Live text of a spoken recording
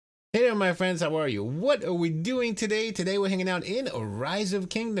Hey there, my friends, how are you? What are we doing today? Today we're hanging out in Rise of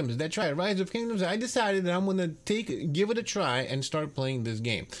Kingdoms. That's right, Rise of Kingdoms. I decided that I'm going to give it a try and start playing this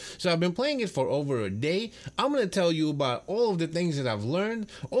game. So I've been playing it for over a day. I'm going to tell you about all of the things that I've learned,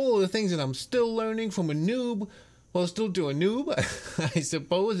 all of the things that I'm still learning from a noob. Well, still to a noob, I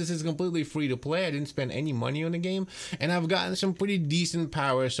suppose. This is completely free to play. I didn't spend any money on the game, and I've gotten some pretty decent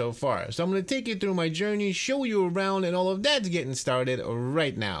power so far. So I'm going to take you through my journey, show you around, and all of that's getting started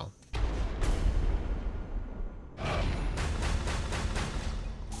right now.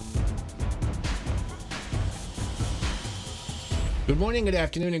 Good morning, good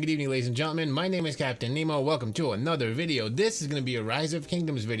afternoon, and good evening, ladies and gentlemen. My name is Captain Nemo. Welcome to another video. This is going to be a Rise of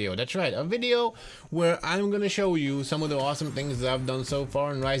Kingdoms video. That's right, a video where I'm going to show you some of the awesome things that I've done so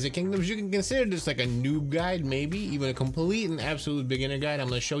far in Rise of Kingdoms. You can consider this like a noob guide, maybe even a complete and absolute beginner guide. I'm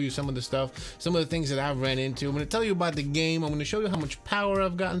going to show you some of the stuff, some of the things that I've ran into. I'm going to tell you about the game. I'm going to show you how much power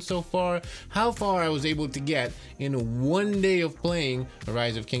I've gotten so far, how far I was able to get in one day of playing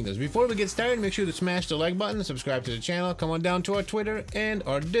Rise of Kingdoms. Before we get started, make sure to smash the like button, subscribe to the channel, come on down to our Twitter and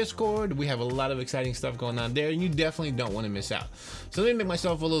our Discord. We have a lot of exciting stuff going on there, and you definitely don't want to miss out. So let me make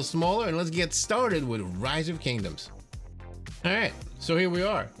myself a little smaller, and let's get started with Rise of Kingdoms. Alright, so here we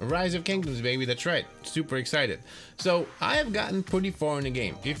are, Rise of Kingdoms, baby. That's right, super excited. So I have gotten pretty far in the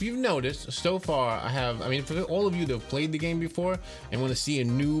game. If you've noticed, so far for all of you that have played the game before and want to see a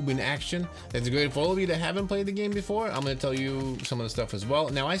noob in action, that's great. For all of you that haven't played the game before, I'm going to tell you some of the stuff as well.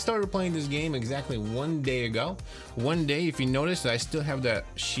 Now, I started playing this game exactly one day ago. One day, if you notice, I still have that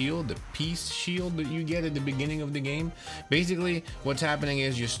shield, the peace shield that you get at the beginning of the game. Basically, what's happening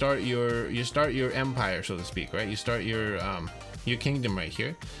is you start your empire, so to speak, right? You start your kingdom right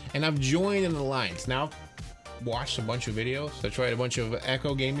here, and I've joined an alliance. Now, I've watched a bunch of videos. That's right, a bunch of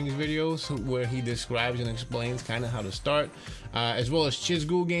Echo Gaming's videos where he describes and explains kind of how to start, as well as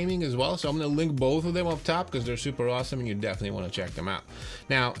Chizgul Gaming as well. So I'm going to link both of them up top because they're super awesome and you definitely want to check them out.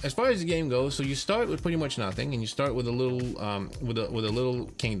 Now, as far as the game goes, so you start with pretty much nothing, and you start with a little with a little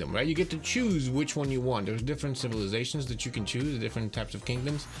kingdom, right? You get to choose which one you want. There's different civilizations that you can choose, different types of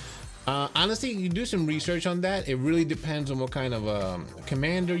kingdoms. Honestly, you do some research on that. It really depends on what kind of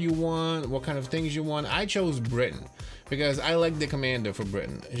commander you want, what kind of things you want. I chose Britain because I like the commander for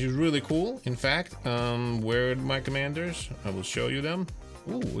Britain. She's really cool. In fact, where are my commanders? I will show you them.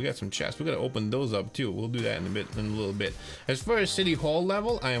 Ooh, we got some chests. We gotta open those up too. We'll do that in a little bit. As far as City Hall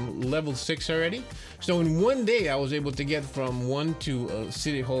level, I am level 6 already. So in one day, I was able to get from 1 to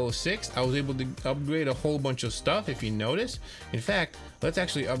City Hall 6. I was able to upgrade a whole bunch of stuff, if you notice. In fact, let's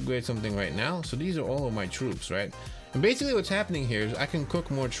actually upgrade something right now. So these are all of my troops, right? And basically what's happening here is I can cook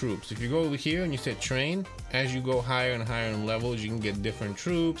more troops. If you go over here and you say train, as you go higher and higher in levels, you can get different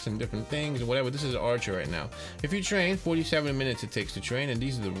troops and different things and whatever. This is Archer right now. If you train, 47 minutes it takes to train, and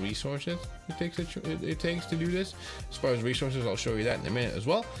these are the resources it takes to do this. As far as resources, I'll show you that in a minute as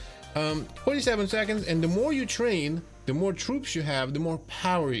well. 47 seconds, and the more you train, the more troops you have, the more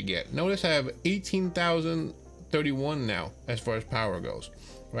power you get. Notice I have 18,031 now as far as power goes,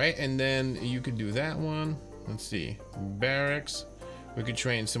 right? And then you could do that one. Let's see, barracks. We could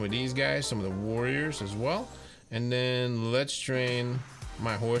train some of these guys, some of the warriors as well. And then let's train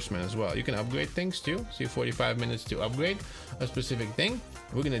my horsemen as well. You can upgrade things too. See, 45 minutes to upgrade a specific thing.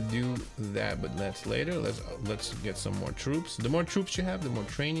 We're gonna do that, but that's later. Let's get some more troops. The more troops you have, the more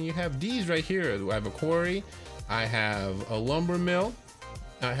training you have. These right here, I have a quarry, I have a lumber mill,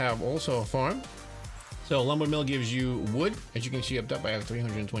 I have also a farm. So a lumber mill gives you wood. As you can see up top, I have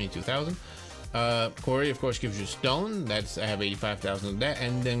 322,000. Quarry, of course, gives you stone. I have 85,000 of that,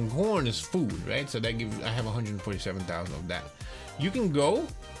 and then corn is food, right? So that gives, I have 147,000 of that. You can go.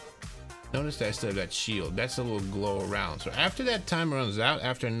 Notice that I still have that shield. That's a little glow around. So after that time runs out,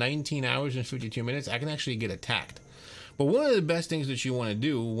 after 19 hours and 52 minutes, I can actually get attacked. But one of the best things that you want to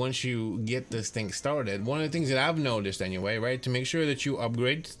do once you get this thing started, one of the things that I've noticed anyway, right, to make sure that you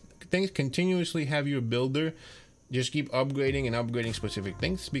upgrade things, continuously have your builder just keep upgrading and upgrading specific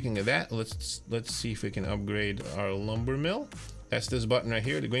things. Speaking of that, let's see if we can upgrade our lumber mill. That's this button right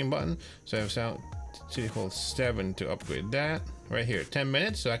here, the green button. So I have City Hall 7 to upgrade that right here. 10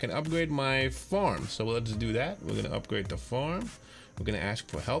 minutes, so I can upgrade my farm. So let's do that. We're gonna upgrade the farm. We're gonna ask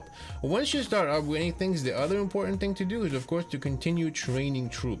for help. Once you start upgrading things, the other important thing to do is, of course, to continue training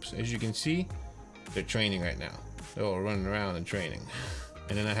troops. As you can see, they're training right now. They're all running around and training.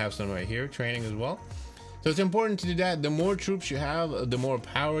 And then I have some right here training as well. So it's important to do that. The more troops you have, the more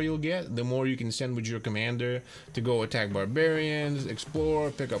power you'll get, the more you can send with your commander to go attack barbarians, explore,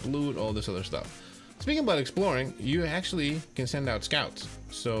 pick up loot, all this other stuff. Speaking about exploring, you actually can send out scouts.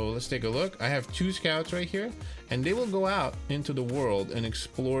 So let's take a look. I have 2 scouts right here, and they will go out into the world and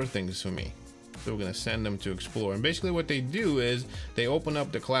explore things for me. So we're gonna send them to explore. And basically what they do is they open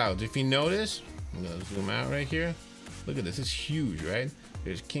up the clouds. If you notice, I'm gonna zoom out right here. Look at this, it's huge, right?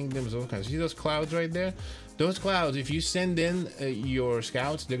 There's kingdoms, all kinds. See those clouds right there? Those clouds, if you send in your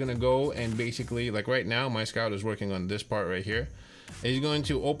scouts, they're gonna go and basically, like right now, my scout is working on this part right here. He's going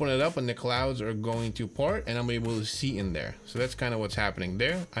to open it up and the clouds are going to part and I'm able to see in there. So that's kind of what's happening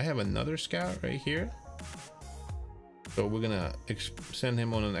there. I have another scout right here. So we're gonna send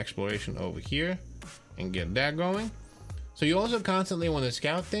him on an exploration over here and get that going. So you also constantly want to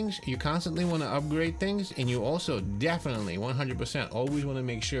scout things, you constantly want to upgrade things, and you also definitely 100% always want to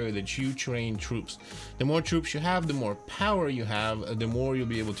make sure that you train troops. The more troops you have, the more power you have, the more you'll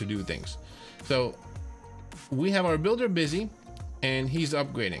be able to do things. So we have our builder busy and he's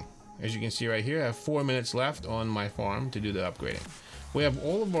upgrading. As you can see right here, I have 4 minutes left on my farm to do the upgrading. We have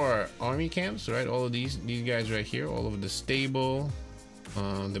all of our army camps, right? All of these guys right here, all of the stable,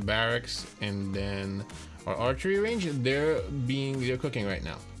 the barracks, and then our archery range. They're cooking right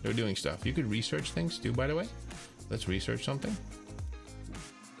now. They're doing stuff. You could research things too, by the way. Let's research something.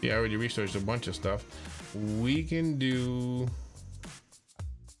 Yeah, I already researched a bunch of stuff. We can do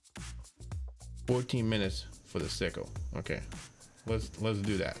 14 minutes for the sickle. Okay, let's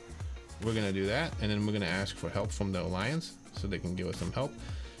do that. We're gonna do that, and then we're gonna ask for help from the Alliance so they can give us some help.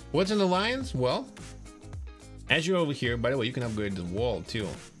 What's an Alliance? Well, as you're over here, by the way, you can upgrade the wall too.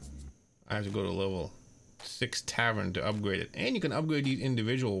 I have to go to level 6 tavern to upgrade it, and you can upgrade these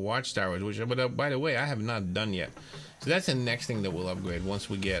individual watchtowers, which, by the way, I have not done yet. So that's the next thing that we'll upgrade once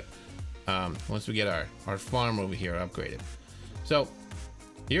we get our farm over here upgraded. So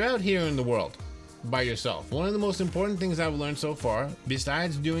you're out here in the world by yourself. One of the most important things I've learned so far,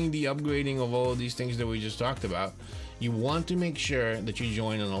 besides doing the upgrading of all of these things that we just talked about, you want to make sure that you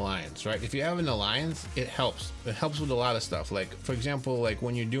join an alliance, right? If you have an alliance, it helps. It helps with a lot of stuff. Like, for example, like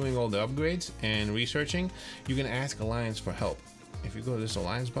when you're doing all the upgrades and researching, you can ask alliance for help. If you go to this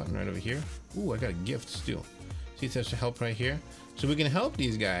alliance button right over here, ooh, I got gifts too. See, it says to help right here. So we can help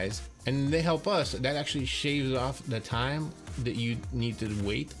these guys and they help us. That actually shaves off the time that you need to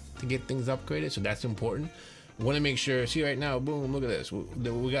wait to get things upgraded, so that's important. Want to make sure, see right now, boom, look at this,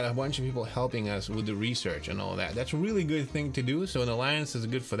 we got a bunch of people helping us with the research and all that. That's a really good thing to do. So an alliance is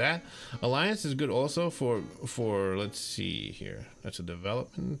good for that. Alliance is good also for let's see here, that's a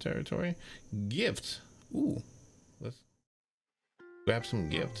development territory. Gifts, ooh, let's grab some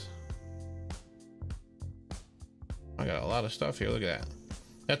gifts. I got a lot of stuff here, look at that.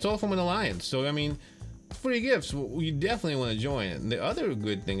 That's all from an alliance. So I mean, free gifts, you definitely want to join it. And the other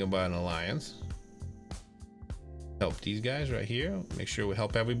good thing about an alliance, help these guys right here. Make sure we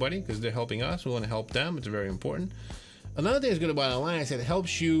help everybody because they're helping us. We want to help them. It's very important. Another thing that's good about an alliance, it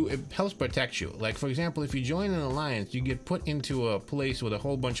helps protect you. Like, for example, if you join an alliance, you get put into a place with a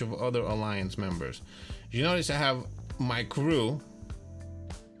whole bunch of other alliance members. You notice I have my crew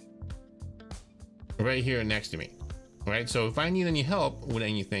right here next to me, right? So if I need any help with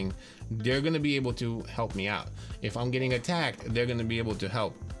anything, they're going to be able to help me out. If I'm getting attacked, they're going to be able to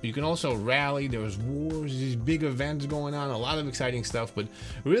help. You can also rally. There's wars, these big events going on, a lot of exciting stuff. But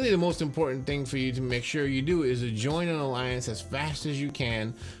really the most important thing for you to make sure you do is to join an alliance as fast as you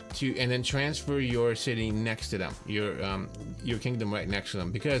can, and then transfer your city next to them, your kingdom right next to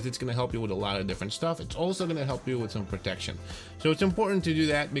them, because it's going to help you with a lot of different stuff. It's also going to help you with some protection. So it's important to do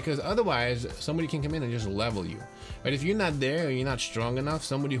that, because otherwise somebody can come in and just level you. Right? If you're not there, or you're not strong enough,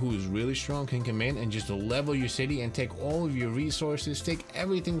 somebody who is really strong can come in and just level your city and take all of your resources, take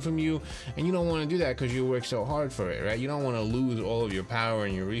everything from you, and you don't want to do that because you work so hard for it, right? You don't want to lose all of your power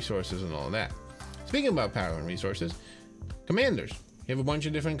and your resources and all that. Speaking about power and resources, commanders. You have a bunch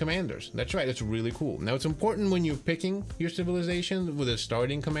of different commanders. That's right, it's really cool. Now it's important when you're picking your civilization with a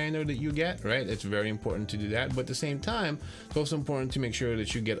starting commander that you get, right? It's very important to do that, but at the same time, it's also important to make sure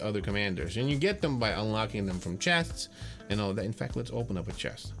that you get other commanders, and you get them by unlocking them from chests and all that. In fact, let's open up a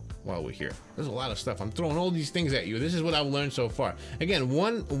chest while we're here. There's a lot of stuff. I'm throwing all these things at you. This is what I've learned so far. Again,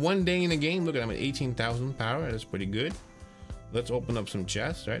 one day in the game, look at, I'm at 18,000 power. That's pretty good. Let's open up some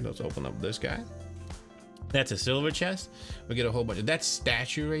chests, right? Let's open up this guy. That's a silver chest. We get a whole bunch of that.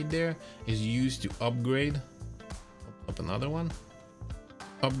 Statue right there is used to upgrade. Up another one.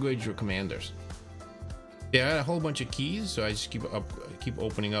 Upgrade your commanders. Yeah, I got a whole bunch of keys, so I just keep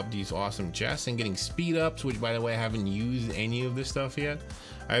opening up these awesome chests and getting speed ups, which, by the way, I haven't used any of this stuff yet.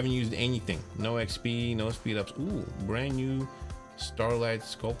 I haven't used anything. No XP, no speed ups. Ooh, brand new starlight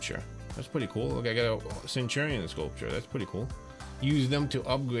sculpture. That's pretty cool. Look, I got a centurion sculpture. That's pretty cool. Use them to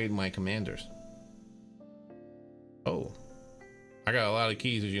upgrade my commanders. Oh, I got a lot of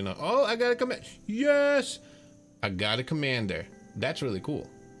keys, as you know. Oh, I got a command. Yes, I got a commander. That's really cool.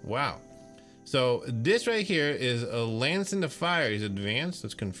 Wow. So this right here is a Lance in the Fire. Is advanced.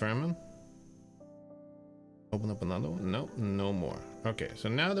 Let's confirm him. Open up another one. Nope, no more. Okay, so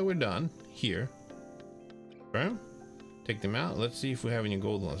now that we're done here, confirm. Take them out. Let's see if we have any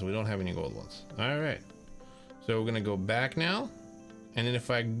gold ones. We don't have any gold ones. All right. So we're gonna go back now, and then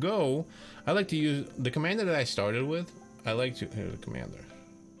if I go, I like to use the commander that I started with. I like to here's the commander.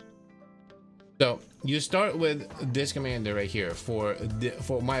 So you start with this commander right here for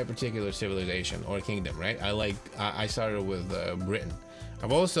my particular civilization or kingdom, right? I started with Britain.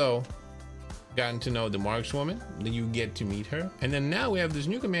 I've also gotten to know the markswoman. Then you get to meet her, and then now we have this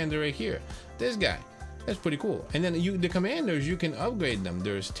new commander right here. This guy. That's pretty cool. And then the commanders, you can upgrade them.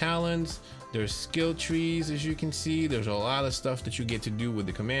 There's talents, there's skill trees, as you can see. There's a lot of stuff that you get to do with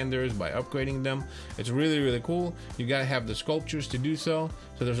the commanders by upgrading them. It's really, really cool. You gotta have the sculptures to do so.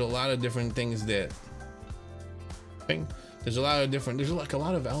 So there's a lot of different things that there's like a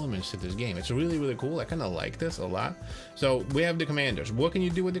lot of elements to this game. It's really, really cool. I kind of like this a lot. So we have the commanders. What can you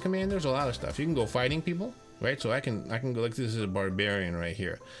do with the commanders? A lot of stuff. You can go fighting people. Right, so I can go like this is a barbarian right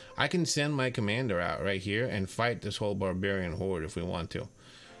here. I can send my commander out right here and fight this whole barbarian horde if we want to,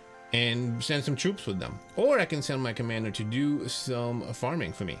 and send some troops with them. Or I can send my commander to do some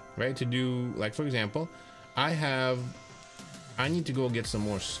farming for me, right? To do, like, for example, I need to go get some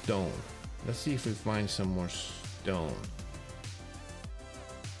more stone. Let's see if we find some more stone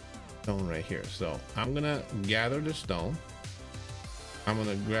right here. So I'm gonna gather the stone. I'm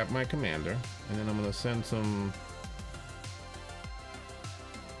gonna grab my commander, and then I'm gonna send some.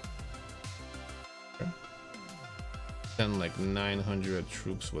 Send like 900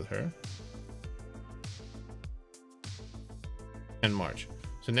 troops with her, and march.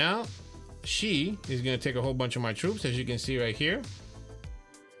 So now she is gonna take a whole bunch of my troops, as you can see right here.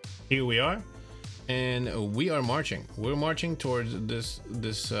 Here we are, and we are marching. We're marching towards this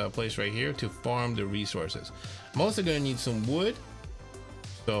place right here to farm the resources. I'm also gonna need some wood.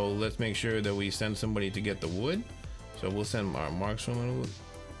 So let's make sure that we send somebody to get the wood. So we'll send our markswoman wood.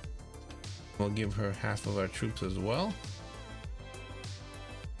 We'll give her half of our troops as well.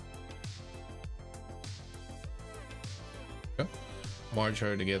 March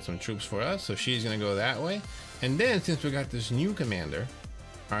her to get some troops for us. So she's gonna go that way. And then since we got this new commander,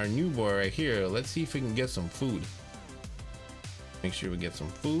 our new boy right here, let's see if we can get some food. Make sure we get some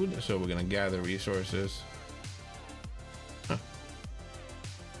food. So we're gonna gather resources.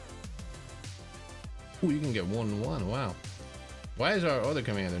 Ooh, you can get 1-1. Wow. Why is our other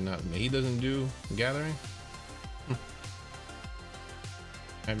commander not? He doesn't do gathering? I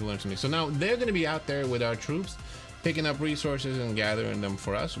have to learn something. So now they're going to be out there with our troops, picking up resources and gathering them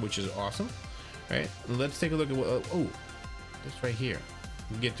for us, which is awesome. All right. Let's take a look at what. Oh, this right here.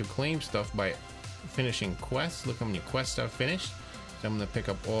 You get to claim stuff by finishing quests. Look how many quests I've finished. So I'm going to pick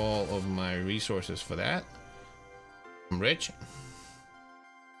up all of my resources for that. I'm rich.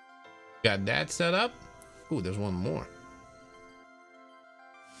 Got that set up. Ooh, there's one more.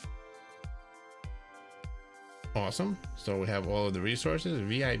 Awesome. So we have all of the resources.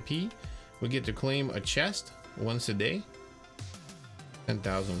 VIP. We get to claim a chest once a day.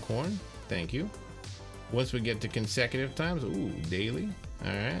 10,000 corn. Thank you. Once we get to consecutive times. Ooh, daily.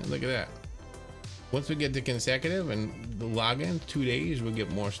 All right, look at that. Once we get to consecutive and the login, 2 days, we'll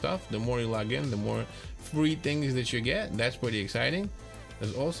get more stuff. The more you log in, the more free things that you get. That's pretty exciting.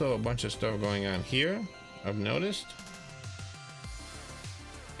 There's also a bunch of stuff going on here, I've noticed.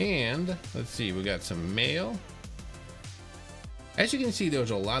 And let's see, we got some mail. As you can see,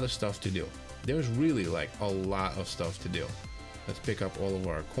 there's a lot of stuff to do. There's really like a lot of stuff to do. Let's pick up all of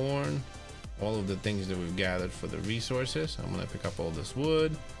our corn, all of the things that we've gathered for the resources. I'm gonna pick up all this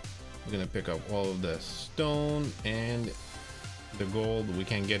wood. We're gonna pick up all of the stone and the gold we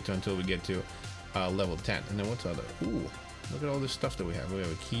can't get to until we get to level 10. And then what's other? Ooh, look at all this stuff that we have. We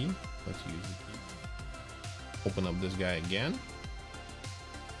have a key. Let's use the key. Open up this guy again.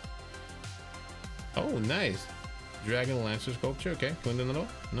 Oh, nice. Dragon Lancer sculpture. Okay. Go into the no,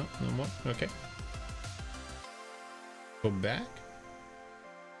 no more. Okay. Go back.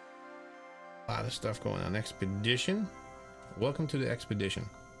 A lot of stuff going on. Expedition. Welcome to the expedition.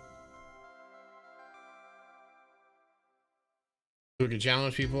 We can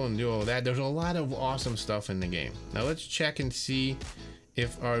challenge people and do all that. There's a lot of awesome stuff in the game. Now let's check and see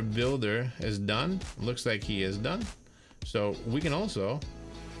if our builder is done. Looks like he is done. So we can also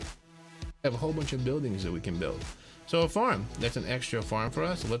have a whole bunch of buildings that we can build. So a farm, that's an extra farm for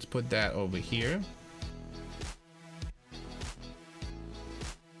us. Let's put that over here.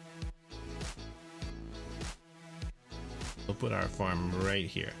 put our farm right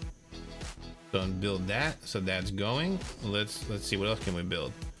here. So build that. So that's going. Let's see, what else can we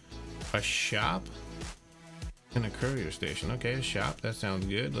build? A shop and a courier station. Okay, a shop, that sounds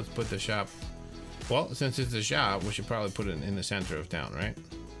good. Let's put the shop, well, since it's a shop, we should probably put it in the center of town, right?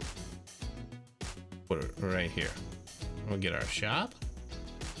 Put it right here. We'll get our shop.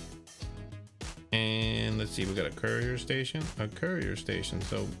 And let's see, we got a courier station. A courier station.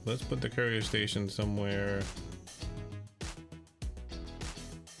 So let's put the courier station somewhere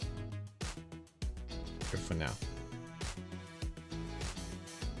here for now.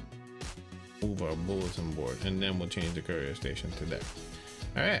 Move our bulletin board, and then we'll change the courier station to that.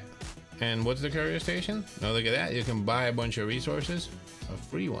 All right. And what's the courier station? Oh, look at that. You can buy a bunch of resources. A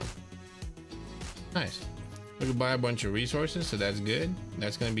free one. Nice. We can buy a bunch of resources, so that's good.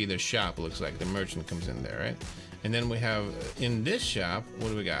 That's going to be the shop, looks like. The merchant comes in there, right? And then we have, in this shop, what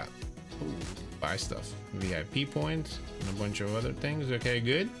do we got? Ooh, buy stuff. VIP points and a bunch of other things. Okay,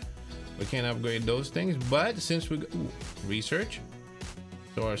 good. We can't upgrade those things, but since we go, ooh, research.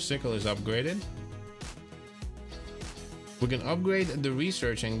 So our sickle is upgraded. We can upgrade the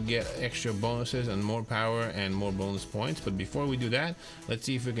research and get extra bonuses and more power and more bonus points. But before we do that, let's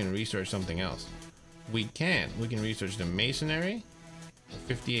see if we can research something else. We can research the masonry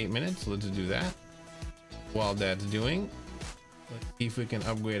for 58 minutes. Let's do that. While that's doing, let's see if we can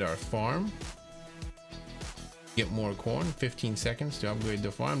upgrade our farm. Get more corn. 15 seconds to upgrade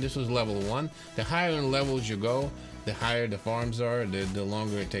the farm. This was level 1. The higher in levels you go, the higher the farms are, the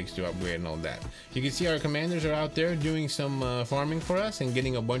longer it takes to upgrade and all that. You can see our commanders are out there doing some farming for us and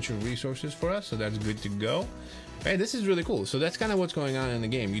getting a bunch of resources for us, so that's good to go. Hey, this is really cool. So that's kind of what's going on in the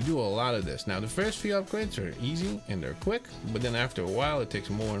game. You do a lot of this. Now, the first few upgrades are easy and they're quick, but then after a while, it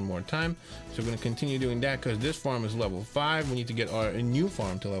takes more and more time. So we're going to continue doing that because this farm is level 5. We need to get our new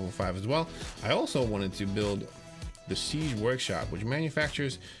farm to level 5 as well. I also wanted to build the siege workshop, which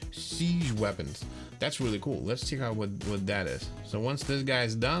manufactures siege weapons. That's really cool. Let's check out what that is. So once this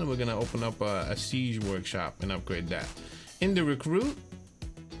guy's done, we're going to open up a siege workshop and upgrade that. In the recruit,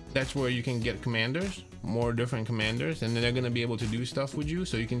 that's where you can get commanders, more different commanders, and then they're going to be able to do stuff with you.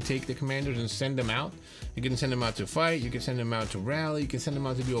 So you can take the commanders and send them out. You can send them out to fight, you can send them out to rally, you can send them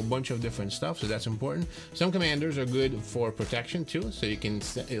out to do a bunch of different stuff, so that's important. Some commanders are good for protection too, so you can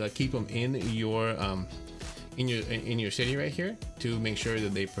like keep them in your city right here to make sure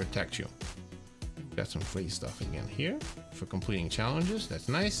that they protect you. Got some free stuff again here for completing challenges. That's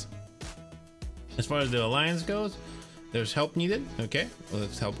nice. As far as the alliance goes, there's help needed. Okay, well,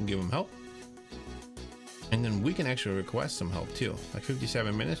 let's help and give them help. And then we can actually request some help too. Like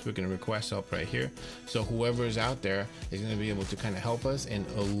 57 minutes, we can request help right here. So whoever is out there is going to be able to kind of help us and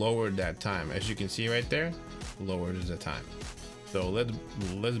lower that time. As you can see right there, lowers the time. So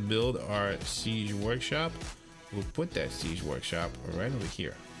let's build our siege workshop. We'll put that siege workshop right over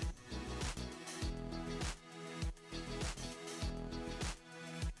here.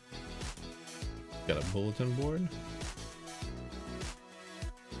 Got a bulletin board.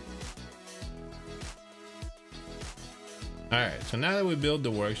 All right, so now that we build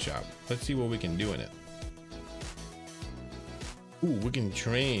the workshop, let's see what we can do in it. Ooh, we can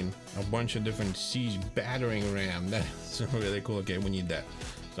train a bunch of different siege battering ram. That's really cool. Okay, we need that.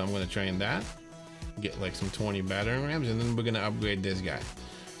 So I'm gonna train that, get like some 20 battering rams, and then we're gonna upgrade this guy.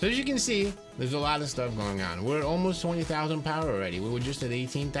 So as you can see, there's a lot of stuff going on. We're almost 20,000 power already. We were just at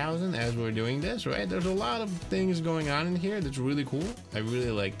 18,000 as we're doing this, right? There's a lot of things going on in here that's really cool. I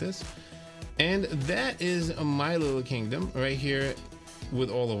really like this. And that is my little kingdom right here with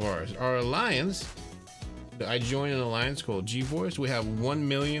all of ours. Our alliance, I joined an alliance called G-Force. We have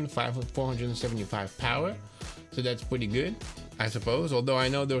 1,475 power. So that's pretty good, I suppose. Although I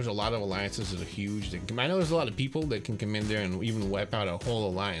know there's a lot of alliances that are huge. I know there's a lot of people that can come in there and even wipe out a whole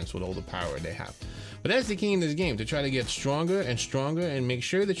alliance with all the power they have. But that's the key in this game, to try to get stronger and stronger and make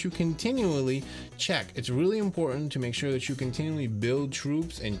sure that you continually check. It's really important to make sure that you continually build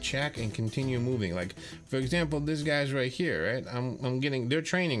troops and check and continue moving. Like, for example, this guy's right here, right? They're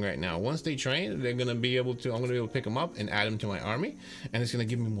training right now. Once they train, I'm gonna be able to pick them up and add them to my army, and it's gonna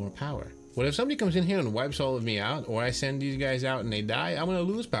give me more power. What if somebody comes in here and wipes all of me out, or I send these guys out and they die? I'm gonna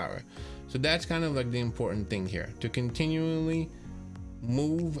lose power. So that's kind of like the important thing here, to continually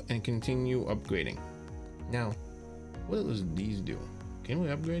move and continue upgrading. Now, what does these do? Can we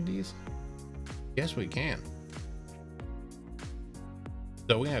upgrade these? Yes, we can.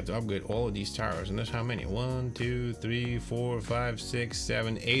 So we have to upgrade all of these towers, and there's how many? 1, 2, 3, 4, 5, 6,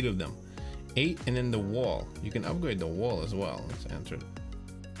 7, 8 of them. 8, and then the wall. You can upgrade the wall as well. Let's enter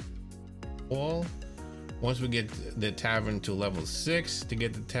wall. Once we get the tavern to level 6, to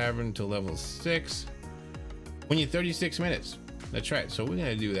get the tavern to level 6, When you're 36 minutes. That's right. So we're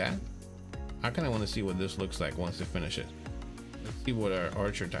gonna do that. I kind of want to see what this looks like once it finishes. Let's see what our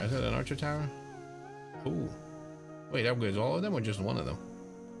archer tower. Is that an archer tower? Ooh. Wait, upgrades all of them or just one of them?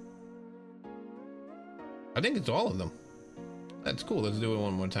 I think it's all of them. That's cool. Let's do it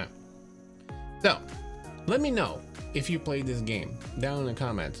one more time. So, let me know if you played this game down in the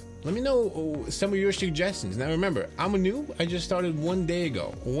comments. Let me know some of your suggestions. Now remember, I'm a noob. I just started 1 day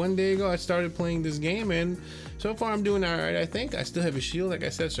ago. 1 day ago I started playing this game, and so far I'm doing alright, I think. I still have a shield, like I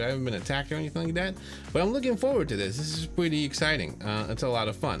said, so I haven't been attacked or anything like that. But I'm looking forward to this. This is pretty exciting. It's a lot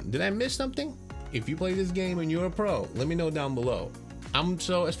of fun. Did I miss something? If you play this game and you're a pro, let me know down below.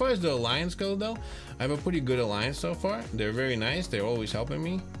 So as far as the alliance goes though, I have a pretty good alliance so far. They're very nice. They're always helping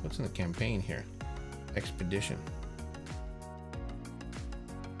me. What's in the campaign here? Expedition.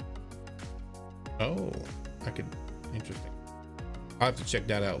 Oh, interesting. I'll have to check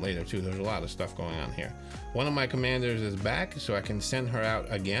that out later too. There's a lot of stuff going on here. One of my commanders is back, so I can send her out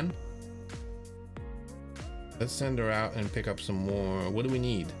again. Let's send her out and pick up some more. What do we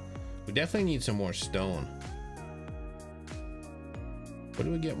need? We definitely need some more stone. Where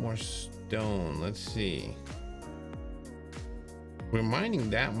do we get more stone? Let's see. We're mining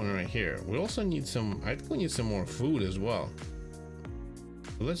that one right here. We also need some, I think we need some more food as well.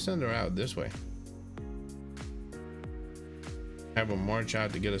 So let's send her out this way. Have her march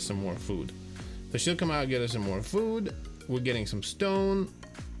out to get us some more food. So she'll come out and get us some more food. We're getting some stone,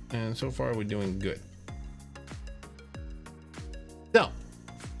 and so far we're doing good. So,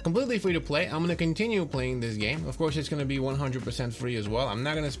 completely free to play. I'm going to continue playing this game. Of course, it's going to be 100% free as well. I'm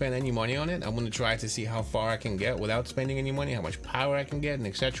not going to spend any money on it. I'm going to try to see how far I can get without spending any money, how much power I can get, and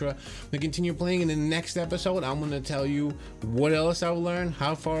etc. I'm going to continue playing. In the next episode, I'm going to tell you what else I've learned,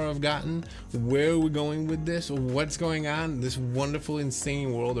 how far I've gotten, where we're going with this, what's going on, this wonderful,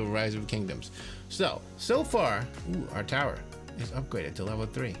 insane world of Rise of Kingdoms. So far, our tower is upgraded to level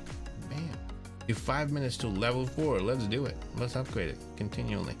 3. Bam. 5 minutes to level 4. Let's do it. Let's upgrade it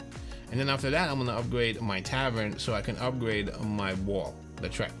continually. And then after that, I'm going to upgrade my tavern so I can upgrade my wall.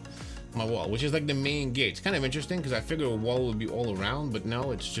 That's right. My wall, which is like the main gate. It's kind of interesting because I figured a wall would be all around, but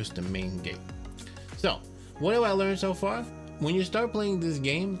no, it's just the main gate. So, what have I learned so far? When you start playing this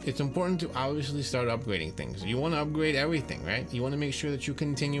game, it's important to obviously start upgrading things. You want to upgrade everything, right? You want to make sure that you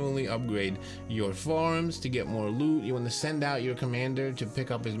continually upgrade your farms to get more loot. You want to send out your commander to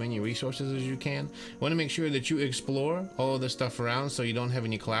pick up as many resources as you can. You want to make sure that you explore all of the stuff around so you don't have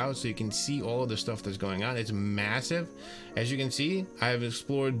any clouds, so you can see all of the stuff that's going on. It's massive. As you can see, I have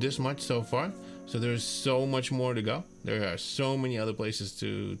explored this much so far. So there's so much more to go. There are so many other places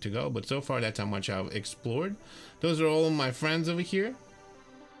to go, but so far that's how much I've explored. Those are all of my friends over here.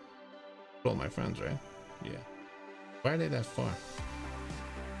 All my friends, right? Yeah. Why are they that far?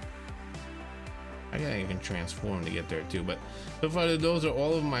 I gotta even transform to get there too, but so far those are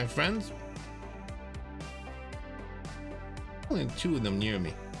all of my friends. Only 2 of them near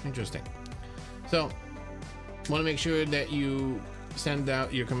me. Interesting. So, want to make sure that you send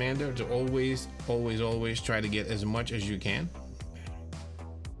out your commander to always try to get as much as you can.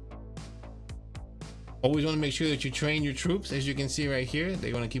 Always want to make sure that you train your troops. As you can see right here,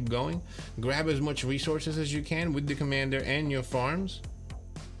 they want to keep going. Grab as much resources as you can with the commander and your farms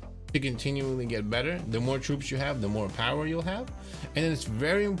to continually get better. The more troops you have, the more power you'll have. And then it's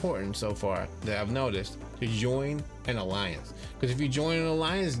very important so far that I've noticed to join an alliance, because if you join an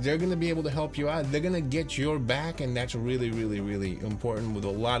alliance, they're going to be able to help you out. They're going to get your back, and that's really important with a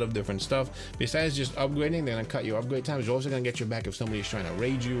lot of different stuff. Besides just upgrading, they're going to cut your upgrade times. They're also going to get your back if somebody's trying to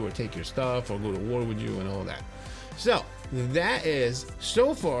raid you or take your stuff or go to war with you and all that. So that is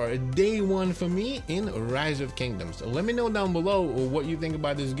so far day 1 for me in Rise of Kingdoms. So let me know down below what you think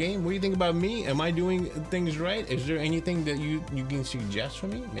about this game. What do you think about me? Am I doing things right? Is there anything that you can suggest for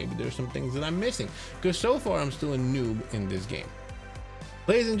me? Maybe there's some things that I'm missing, because so far I'm still a noob in this game.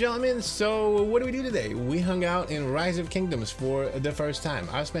 Ladies and gentlemen, so what do we do today? We hung out in Rise of Kingdoms for the first time.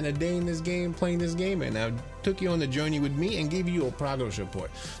 I spent a day in this game, playing this game, and I took you on the journey with me and gave you a progress report.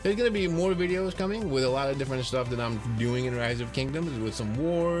 There's going to be more videos coming with a lot of different stuff that I'm doing in Rise of Kingdoms, with some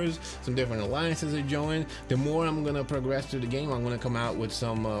wars, some different alliances I joined. The more I'm going to progress through the game, I'm going to come out with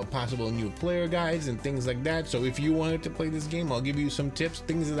some possible new player guides and things like that. So if you wanted to play this game, I'll give you some tips,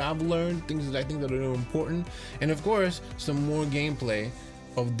 things that I've learned, things that I think that are important, and of course, some more gameplay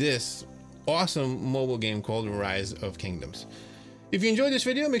of this awesome mobile game called Rise of Kingdoms. If you enjoyed this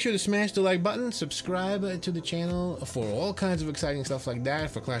video, make sure to smash the like button, subscribe to the channel for all kinds of exciting stuff like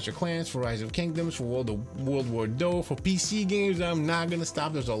that, for Clash of Clans, for Rise of Kingdoms, for World War II, for PC games. I'm not going to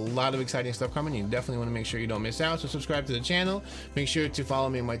stop. There's a lot of exciting stuff coming. You definitely want to make sure you don't miss out. So subscribe to the channel. Make sure to follow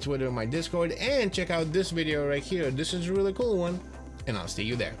me on my Twitter and my Discord, and check out this video right here. This is a really cool one, and I'll see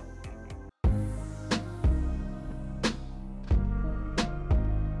you there.